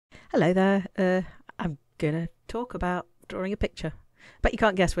Hello there. I'm going to talk about drawing a picture. But you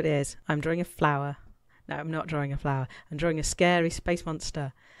can't guess what it is. I'm drawing a flower. No, I'm not drawing a flower. I'm drawing a scary space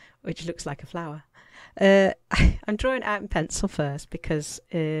monster, which looks like a flower. I'm drawing out in pencil first because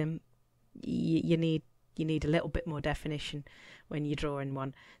you need a little bit more definition when you're drawing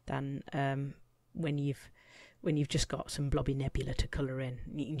one than when you've just got some blobby nebula to colour in.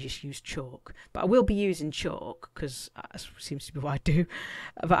 You can just use chalk. But I will be using chalk because that seems to be what I do.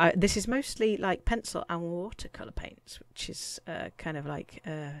 But this is mostly like pencil and watercolour paints, which is kind of like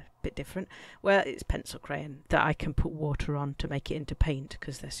a bit different. Well, it's pencil crayon that I can put water on to make it into paint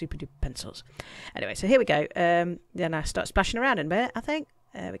because they're super duper pencils. Anyway, so here we go. Then I start splashing around in a bit, I think.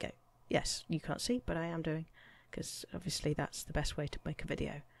 There we go. Yes, you can't see, but I am doing, because obviously that's the best way to make a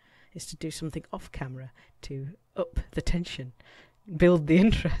video, is to do something off camera to up the tension, build the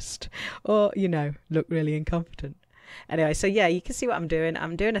interest, or, look really incompetent. Anyway, so yeah, you can see what I'm doing.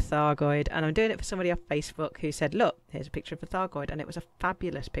 I'm doing a Thargoid, and I'm doing it for somebody off Facebook who said, look, here's a picture of a Thargoid, and it was a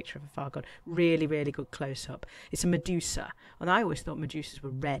fabulous picture of a Thargoid. Really, really good close-up. It's a Medusa, and I always thought Medusas were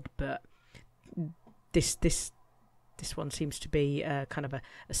red, but this one seems to be kind of a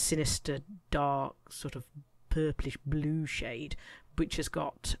sinister, dark, sort of purplish blue shade, which has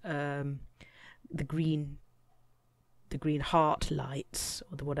got the green heart lights,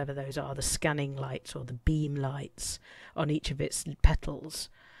 or whatever those are, the scanning lights or the beam lights on each of its petals,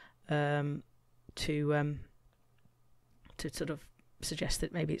 to sort of suggest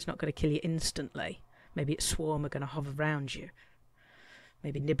that maybe it's not going to kill you instantly. Maybe its swarm are going to hover around you,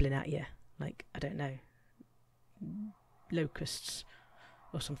 maybe nibbling at you, like, I don't know, locusts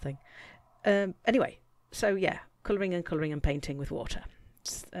or something. Anyway, so yeah, colouring and painting with water.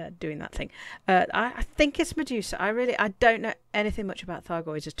 Doing that thing. I think it's Medusa. I don't know anything much about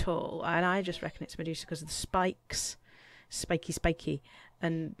Thargoids at all, and I just reckon it's Medusa because of the spikes, spiky,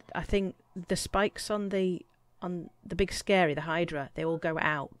 and I think the spikes on the big scary, the Hydra, they all go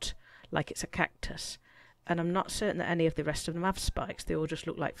out like it's a cactus, and I'm not certain that any of the rest of them have spikes. They all just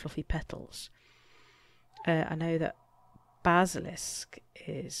look like fluffy petals. I know that Basilisk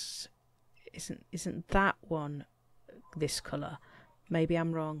isn't that one this colour. Maybe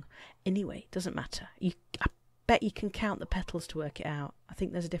I'm wrong. Anyway, doesn't matter. I bet you can count the petals to work it out. I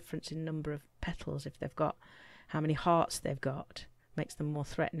think there's a difference in number of petals if they've got how many hearts they've got. Makes them more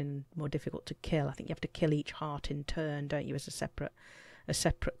threatening, more difficult to kill. I think you have to kill each heart in turn, don't you, as a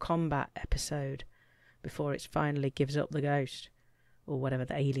separate combat episode before it finally gives up the ghost or whatever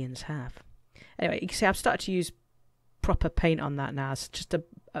the aliens have. Anyway, you can see I've started to use proper paint on that now. It's just a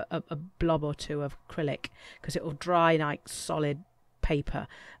blob or two of acrylic because it will dry like solid paper,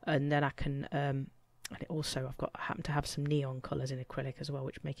 and then I can and also I happen to have some neon colours in acrylic as well,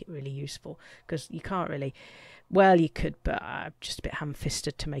 which make it really useful because you can't really, well, you could, but I'm just a bit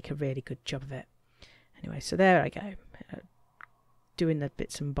ham-fisted to make a really good job of it. Anyway, so there I go, doing the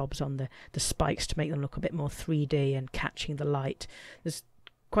bits and bobs on the spikes to make them look a bit more 3D and catching the light. It's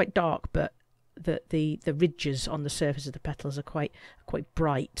quite dark, but the ridges on the surface of the petals are quite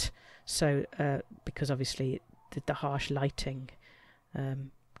bright, so because obviously the harsh lighting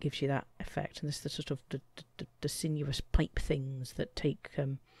gives you that effect, and this is the sort of the sinuous pipe things that take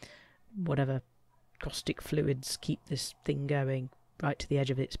whatever caustic fluids keep this thing going right to the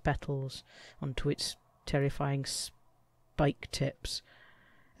edge of its petals onto its terrifying spike tips.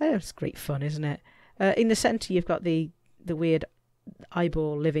 It's great fun, isn't it? In the centre you've got the weird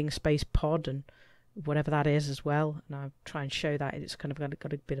eyeball living space pod and whatever that is as well, and I'll try and show that it's kind of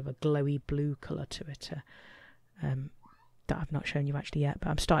got a bit of a glowy blue colour to it, that I've not shown you actually yet, but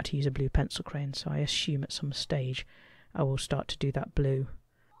I'm starting to use a blue pencil crayon, so I assume at some stage I will start to do that blue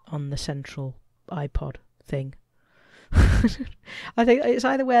on the central iPod thing. I think it's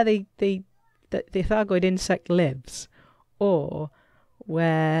either where the Thargoid insect lives or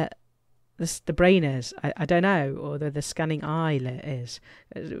where the brain is. I don't know, or the scanning eye is.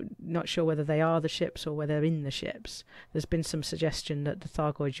 Not sure whether they are the ships or whether they're in the ships. There's been some suggestion that the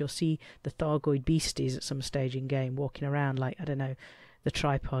Thargoids, you'll see the Thargoid beasties at some stage in game walking around like, I don't know, the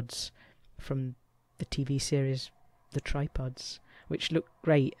tripods from the TV series The Tripods, which look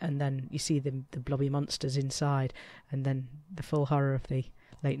great, and then you see the blobby monsters inside, and then the full horror of the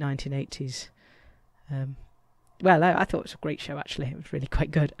late 1980s. Well, I thought it was a great show, actually. It was really quite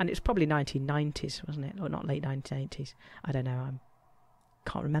good. And it's probably 1990s, wasn't it? Or not late 1980s. I don't know. I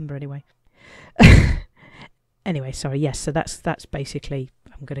can't remember anyway. Anyway, sorry. Yes, so that's basically,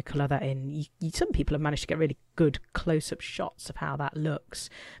 I'm going to colour that in. Some people have managed to get really good close-up shots of how that looks,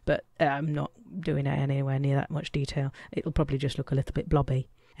 but I'm not doing it anywhere near that much detail. It'll probably just look a little bit blobby.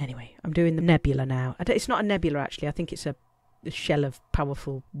 Anyway, I'm doing the nebula now. It's not a nebula, actually. I think it's a shell of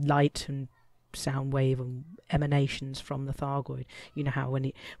powerful light and sound wave and emanations from the Thargoid. You know how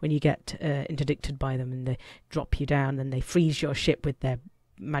when you get interdicted by them and they drop you down, then they freeze your ship with their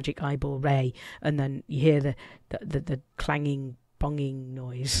magic eyeball ray, and then you hear the clanging bonging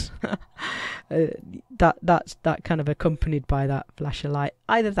noise. That's kind of accompanied by that flash of light.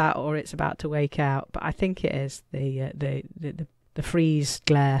 Either that or it's about to wake out, but I think it is the freeze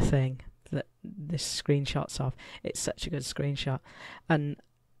glare thing that this screenshot's of. It's such a good screenshot, and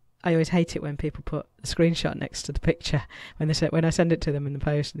I always hate it when people put a screenshot next to the picture when I send it to them in the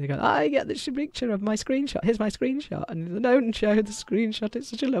post, and they go, "I get this picture of my screenshot. Here's my screenshot," and they don't show the screenshot. It's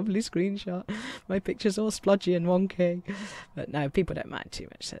such a lovely screenshot. My picture's all splodgy and wonky, but no, people don't mind too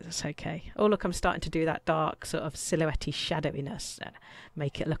much, so it's okay. Oh look, I'm starting to do that dark sort of silhouette-y shadowiness,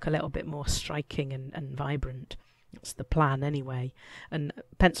 make it look a little bit more striking and vibrant. That's the plan anyway, and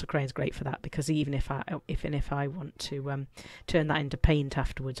pencil crayon's great for that, because even if I want to turn that into paint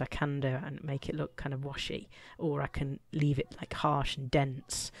afterwards, I can do it and make it look kind of washy, or I can leave it like harsh and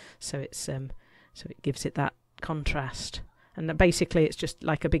dense, so it gives it that contrast. And basically it's just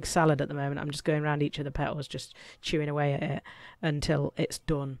like a big salad at the moment. I'm just going around each of the petals, just chewing away at it until it's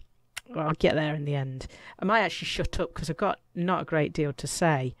done. Well, I'll get there in the end. I might actually shut up because I've got not a great deal to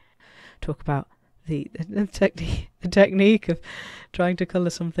say. Talk about the technique of trying to colour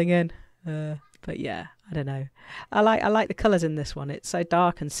something in, but yeah, I don't know. I like the colours in this one. It's so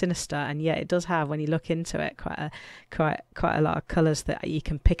dark and sinister, and yet it does have, when you look into it, quite a lot of colours that you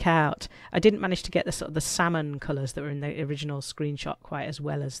can pick out. I didn't manage to get the sort of the salmon colours that were in the original screenshot quite as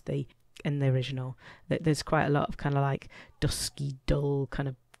well as in the original. There's quite a lot of kind of like dusky, dull kind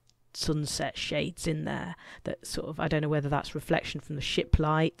of sunset shades in there that sort of, I don't know whether that's reflection from the ship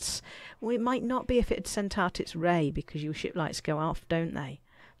lights. Well, it might not be if it had sent out its ray, because your ship lights go off, don't they?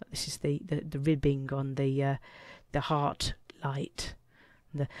 This is the ribbing on the heart light.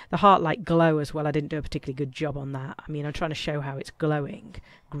 The heart light glow as well. I didn't do a particularly good job on that. I mean, I'm trying to show how it's glowing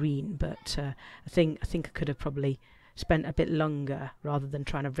green, but I think I could have probably spent a bit longer rather than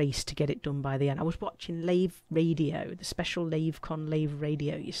trying to race to get it done by the end. I was watching Lave Radio, the special Lavecon Lave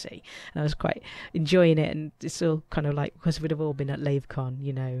Radio, you see, and I was quite enjoying it, and it's all kind of like, because we'd have all been at Lavecon,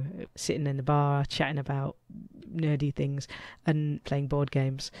 you know, sitting in the bar chatting about nerdy things and playing board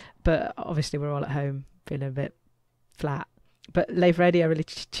games, but obviously we're all at home feeling a bit flat. But Lave Radio really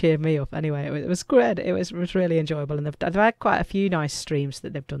cheered me up. Anyway, it was good. It was really enjoyable, and they've had quite a few nice streams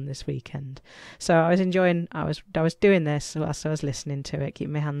that they've done this weekend. So I was enjoying. I was doing this whilst I was listening to it,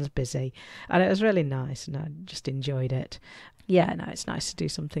 keeping my hands busy, and it was really nice, and I just enjoyed it. Yeah, no, it's nice to do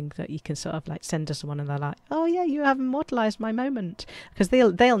something that you can sort of like send to someone, and they're like, "Oh yeah, you have immortalised my moment," because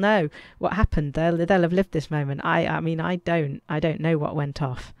they'll know what happened. They'll have lived this moment. I mean, I don't know what went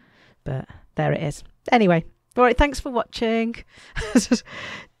off, but there it is. Anyway. All right, thanks for watching.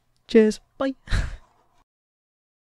 Cheers. Bye.